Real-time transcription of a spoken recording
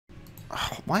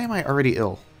Oh, why am I already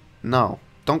ill? No,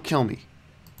 don't kill me.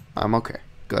 I'm okay.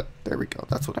 Good. There we go.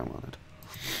 That's what I wanted.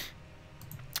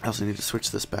 I also need to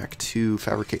switch this back to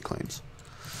fabricate claims.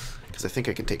 Because I think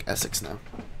I can take Essex now.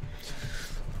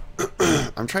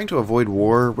 I'm trying to avoid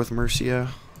war with Mercia.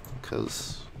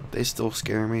 Because they still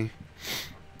scare me.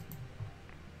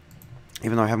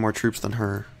 Even though I have more troops than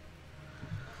her.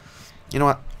 You know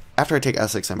what? After I take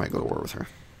Essex, I might go to war with her.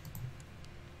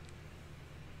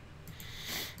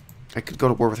 I could go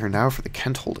to war with her now for the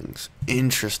Kent holdings.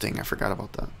 Interesting. I forgot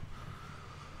about that.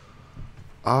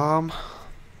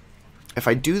 If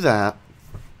I do that,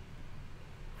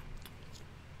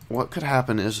 what could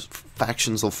happen is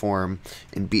factions will form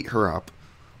and beat her up,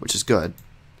 which is good.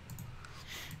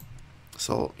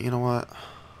 So, you know what?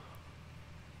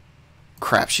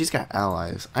 Crap, she's got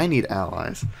allies. I need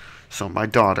allies. So, my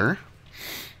daughter,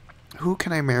 who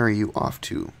can I marry you off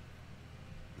to?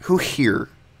 Who here?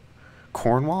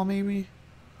 Cornwall, maybe?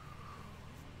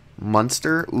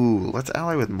 Munster? Ooh, let's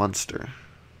ally with Munster.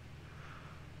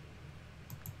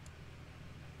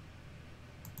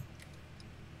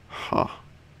 Huh.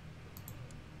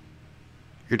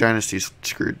 Your dynasty's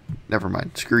screwed. Never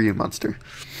mind. Screw you, Munster.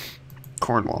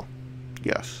 Cornwall.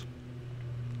 Yes.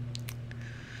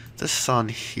 This son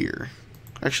here.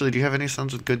 Actually, do you have any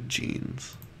sons with good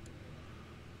genes?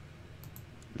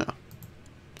 No.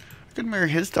 I could marry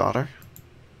his daughter.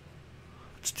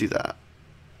 Let's do that.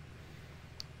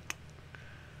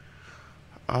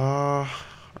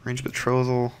 Arrange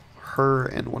betrothal. Her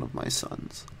and one of my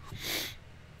sons.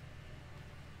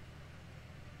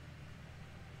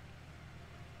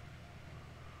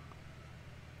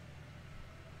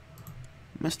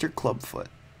 Mr. Clubfoot.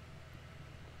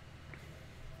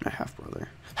 My half-brother.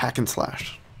 Hack and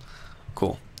slash.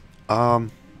 Cool.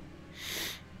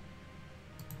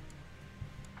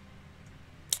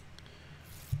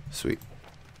 Sweet.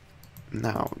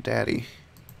 Now, Daddy.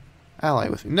 Ally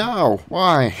with me. No!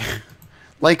 Why?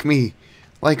 Like me.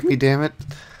 Like me, damn it.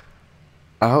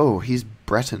 Oh, he's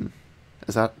Breton.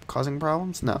 Is that causing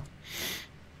problems? No.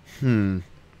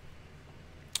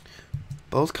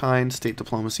 Both kind, state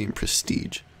diplomacy, and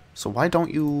prestige. So why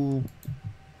don't you...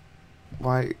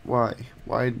 Why?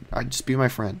 I just be my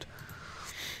friend.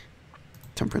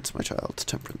 Temperance, my child.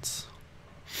 Temperance.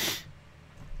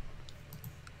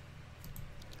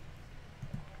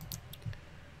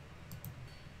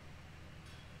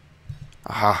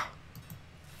 Aha.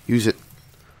 Use it.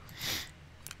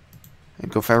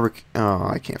 And go fabricate. Oh,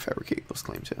 I can't fabricate those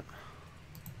claims yet.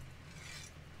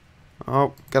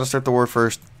 Oh, gotta start the war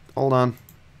first. Hold on.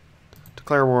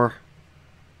 Declare war.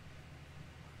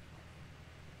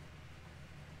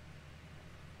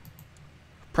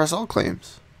 Press all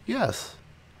claims. Yes.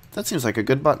 That seems like a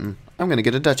good button. I'm gonna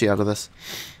get a duchy out of this.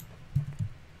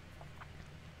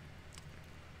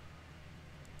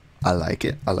 I like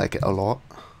it. I like it a lot.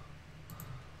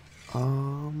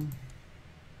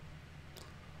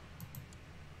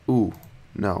 Ooh.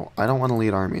 No. I don't want to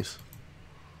lead armies.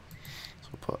 So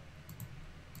we'll put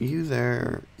you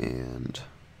there and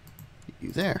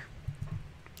you there.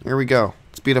 There we go.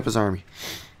 Speed up his army.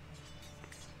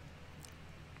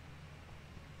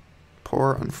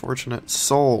 Poor unfortunate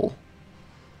soul.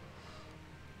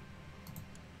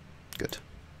 Good.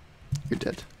 You're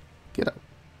dead. Get out.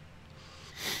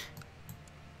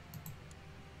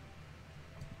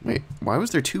 Wait, why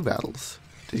was there 2 battles?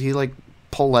 Did he, like,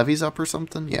 pull levies up or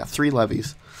something? Yeah, 3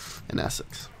 levies in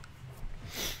Essex.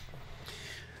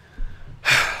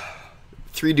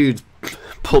 3 dudes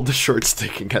pulled the short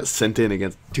stick and got sent in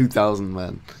against 2,000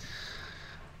 men.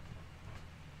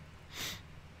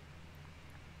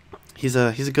 He's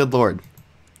a good lord.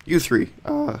 You 3,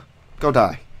 go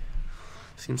die.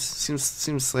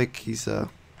 Seems like he's a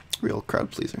real crowd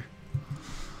pleaser.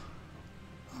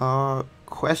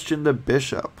 Question the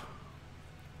bishop.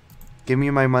 Give me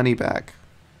my money back.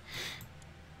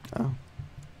 Oh.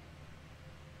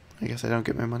 I guess I don't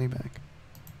get my money back.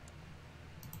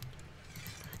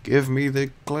 Give me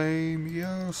the claim,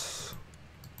 yes.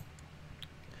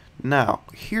 Now,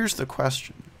 here's the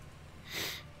question.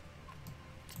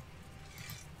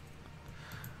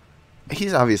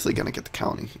 He's obviously going to get the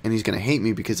county, and he's going to hate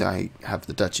me because I have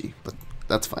the duchy, but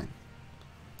that's fine.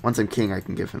 Once I'm king, I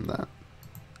can give him that.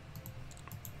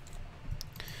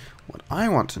 What I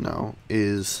want to know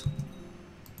is...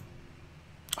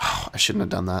 Oh, I shouldn't have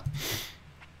done that.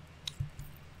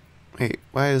 Wait,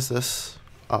 why is this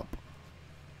up?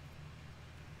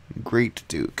 Great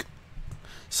Duke.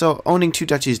 So, owning 2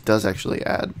 duchies does actually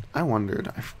add. I wondered.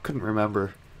 I couldn't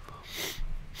remember.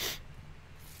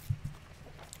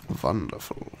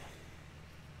 Wonderful.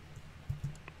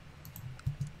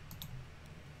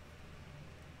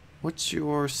 What's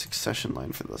your succession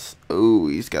line for this? Oh,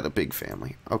 he's got a big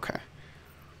family. Okay.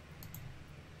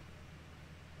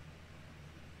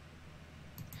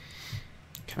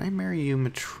 Can I marry you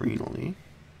matrinally?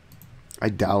 I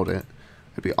doubt it.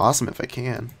 It'd be awesome if I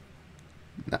can.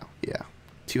 No, yeah.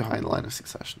 Too high in the line of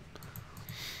succession.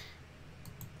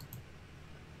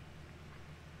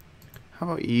 How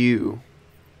about you?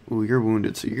 Ooh, you're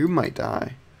wounded, so you might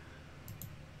die.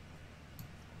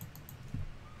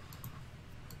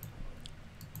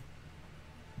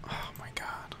 Oh my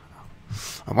god.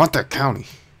 I want that county.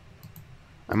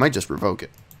 I might just revoke it.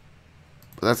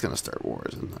 But that's gonna start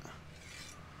wars, isn't it?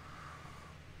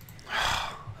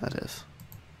 That is.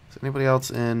 Is anybody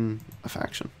else in a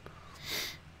faction?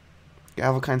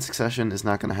 Gavelkind succession is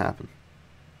not gonna happen.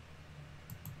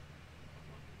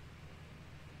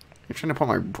 You're trying to put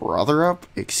my brother up?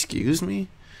 Excuse me?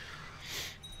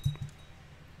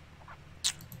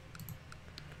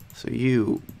 So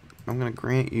you... I'm going to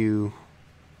grant you...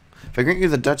 If I grant you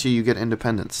the duchy, you get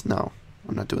independence. No,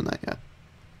 I'm not doing that yet.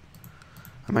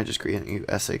 I might just grant you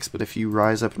Essex, but if you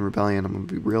rise up in rebellion, I'm going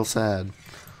to be real sad.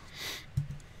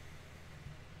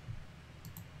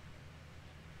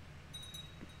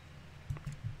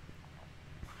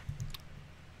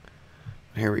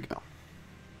 Here we go.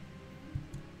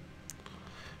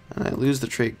 And I lose the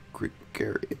trait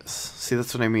gregarious. See,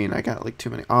 that's what I mean. I got like too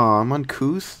many. Oh, I'm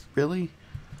uncouth? Really?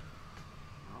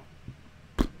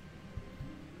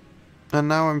 And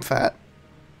now I'm fat.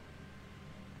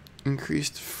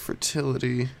 Increased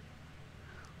fertility.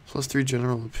 +3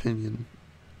 general opinion.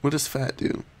 What does fat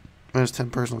do? -10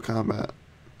 personal combat.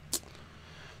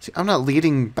 See, I'm not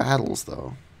leading battles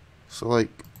though. So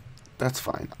like, that's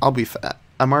fine. I'll be fat.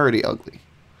 I'm already ugly.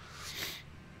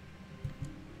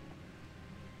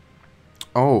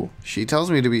 Oh, she tells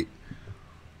me to be...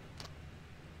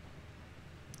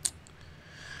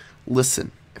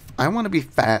 Listen, if I want to be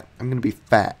fat, I'm going to be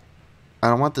fat. I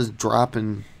don't want this drop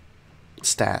in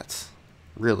stats.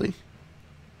 Really.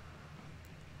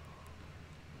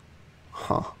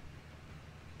 Huh.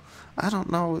 I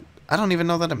don't know. I don't even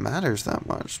know that it matters that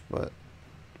much, but...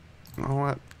 You know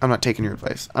what? I'm not taking your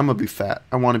advice. I'm going to be fat.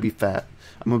 I want to be fat.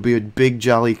 I'm going to be a big,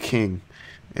 jolly king.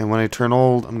 And when I turn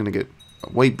old, I'm going to get... a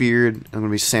white beard, I'm going to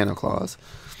be Santa Claus.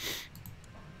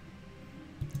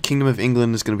 Kingdom of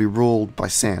England is going to be ruled by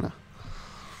Santa.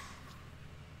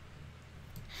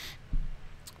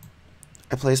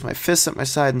 I place my fists at my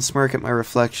side and smirk at my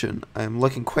reflection. I am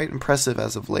looking quite impressive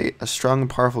as of late. A strong and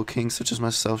powerful king such as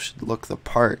myself should look the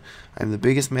part. I am the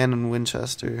biggest man in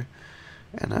Winchester,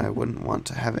 and I wouldn't want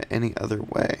to have it any other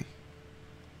way.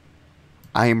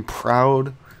 I am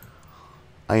proud.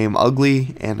 I am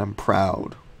ugly, and I'm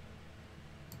proud.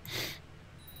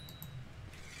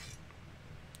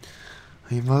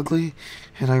 I'm ugly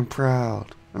and I'm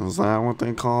proud. Is that what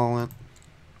they call it?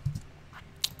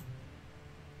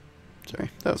 Sorry,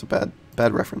 that was a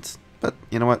bad reference. But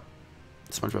you know what?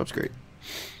 SpongeBob's great.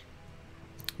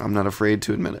 I'm not afraid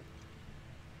to admit it.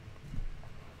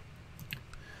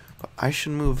 But I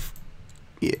should move...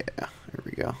 Yeah, there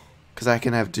we go. Because I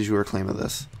can have de jure claim of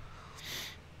this.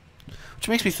 Which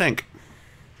makes me think...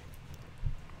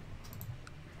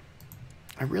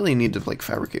 I really need to like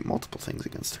fabricate multiple things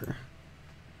against her.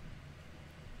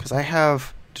 Because I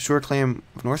have de jure claim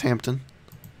of Northampton.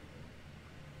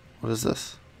 What is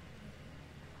this?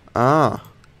 Ah.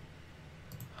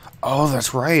 Oh,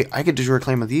 that's right. I get de jure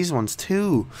claim of these ones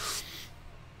too.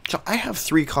 So I have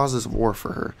 3 causes of war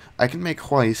for her. I can make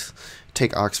Huys,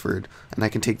 take Oxford, and I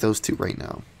can take those 2 right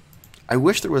now. I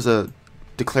wish there was a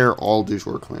declare all de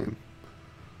jure claim.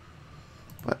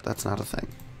 But that's not a thing.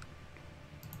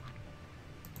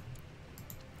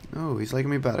 Oh, he's liking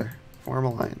me better. Form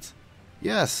alliance.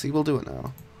 Yes, he will do it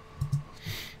now.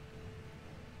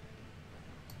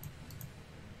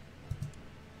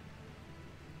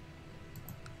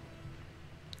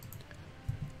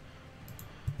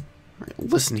 Alright,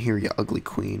 listen here, you ugly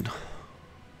queen.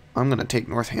 I'm gonna take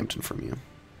Northampton from you.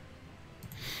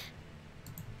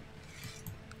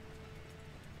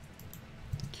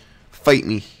 Fight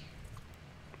me.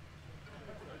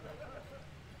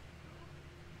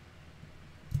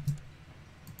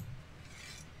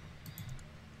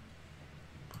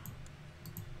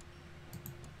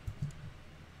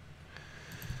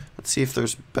 Let's see if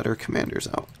there's better commanders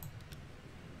out.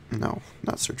 No,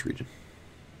 not search region.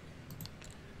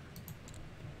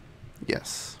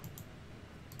 Yes.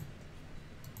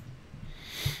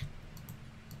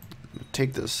 I'm gonna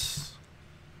take this.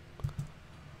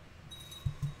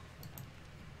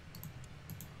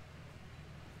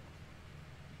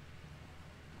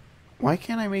 Why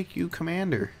can't I make you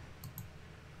commander?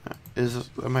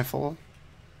 Am I full?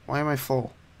 Why am I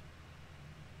full?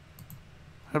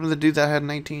 What happened to the dude that had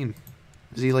 19?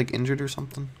 Is he like injured or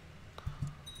something?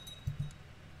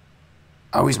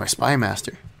 Oh, he's my spy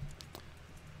master.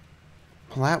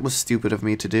 Well, that was stupid of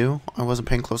me to do. I wasn't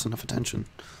paying close enough attention.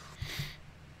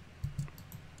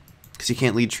 Because he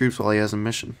can't lead troops while he has a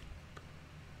mission.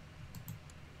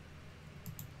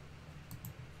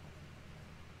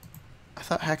 I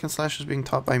thought hack and slash was being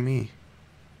taught by me.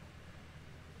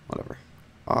 Whatever.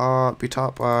 Be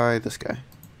taught by this guy.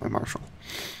 My marshal.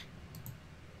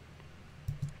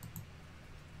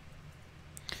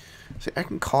 See, I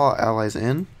can call allies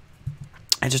in.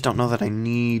 I just don't know that I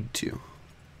need to.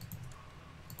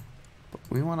 But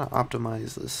we want to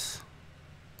optimize this.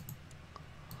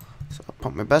 So I'll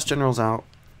pump my best generals out.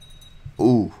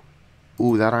 Ooh.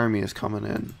 Ooh, that army is coming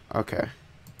in. Okay.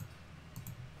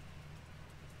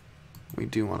 We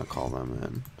do want to call them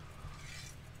in.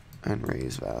 And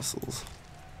raise vassals.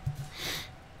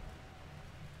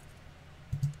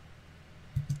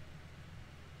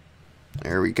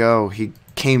 There we go. He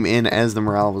came in as the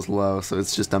morale was low, so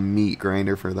it's just a meat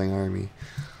grinder for the army.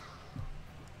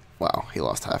 Wow, he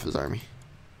lost half his army.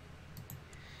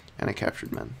 And I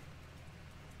captured men.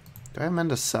 Do I have men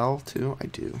to sell too? I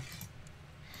do.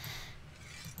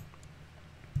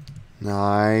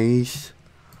 Nice.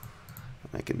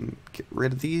 I can get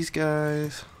rid of these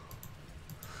guys.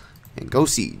 And go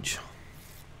siege.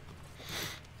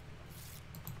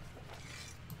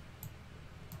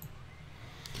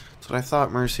 That's what I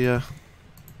thought, Mercia.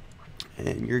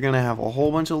 And you're gonna have a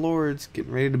whole bunch of lords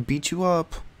getting ready to beat you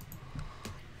up.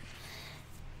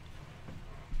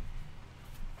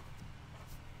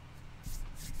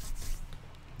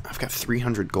 I've got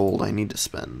 300 gold I need to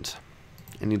spend.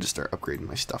 I need to start upgrading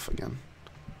my stuff again.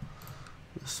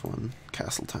 This one,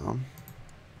 Castletown.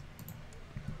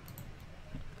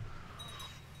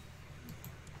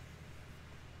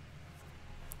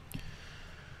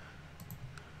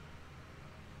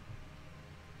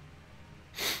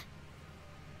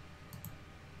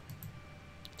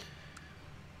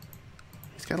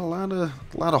 He's got a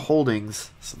lot of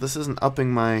holdings, so this isn't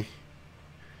upping my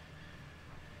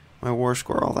war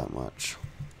score all that much.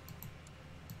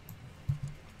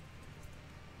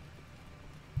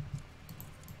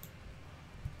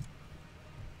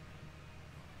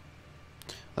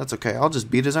 That's okay, I'll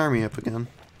just beat his army up again.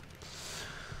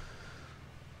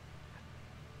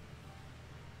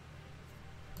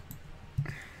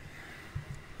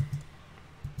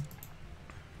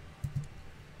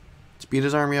 Let's beat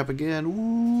his army up again.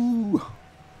 Woo!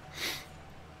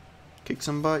 Kick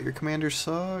some butt, your commanders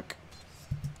suck.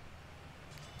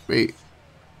 Wait.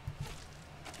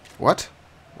 What?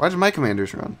 Why did my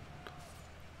commanders run?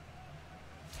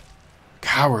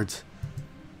 Cowards.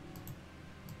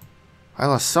 I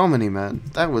lost so many men.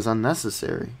 That was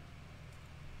unnecessary.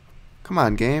 Come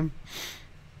on, game.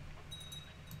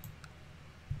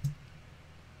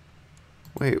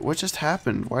 Wait, what just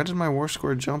happened? Why did my war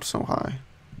score jump so high?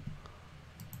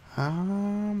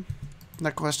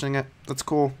 Not questioning it. That's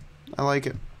cool. I like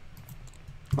it.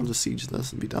 I'll just siege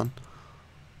this and be done.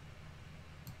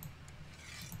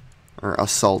 Or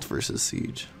assault versus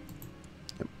siege.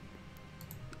 Yep.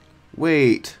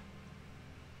 Wait.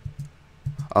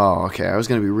 Oh, okay. I was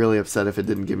going to be really upset if it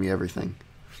didn't give me everything.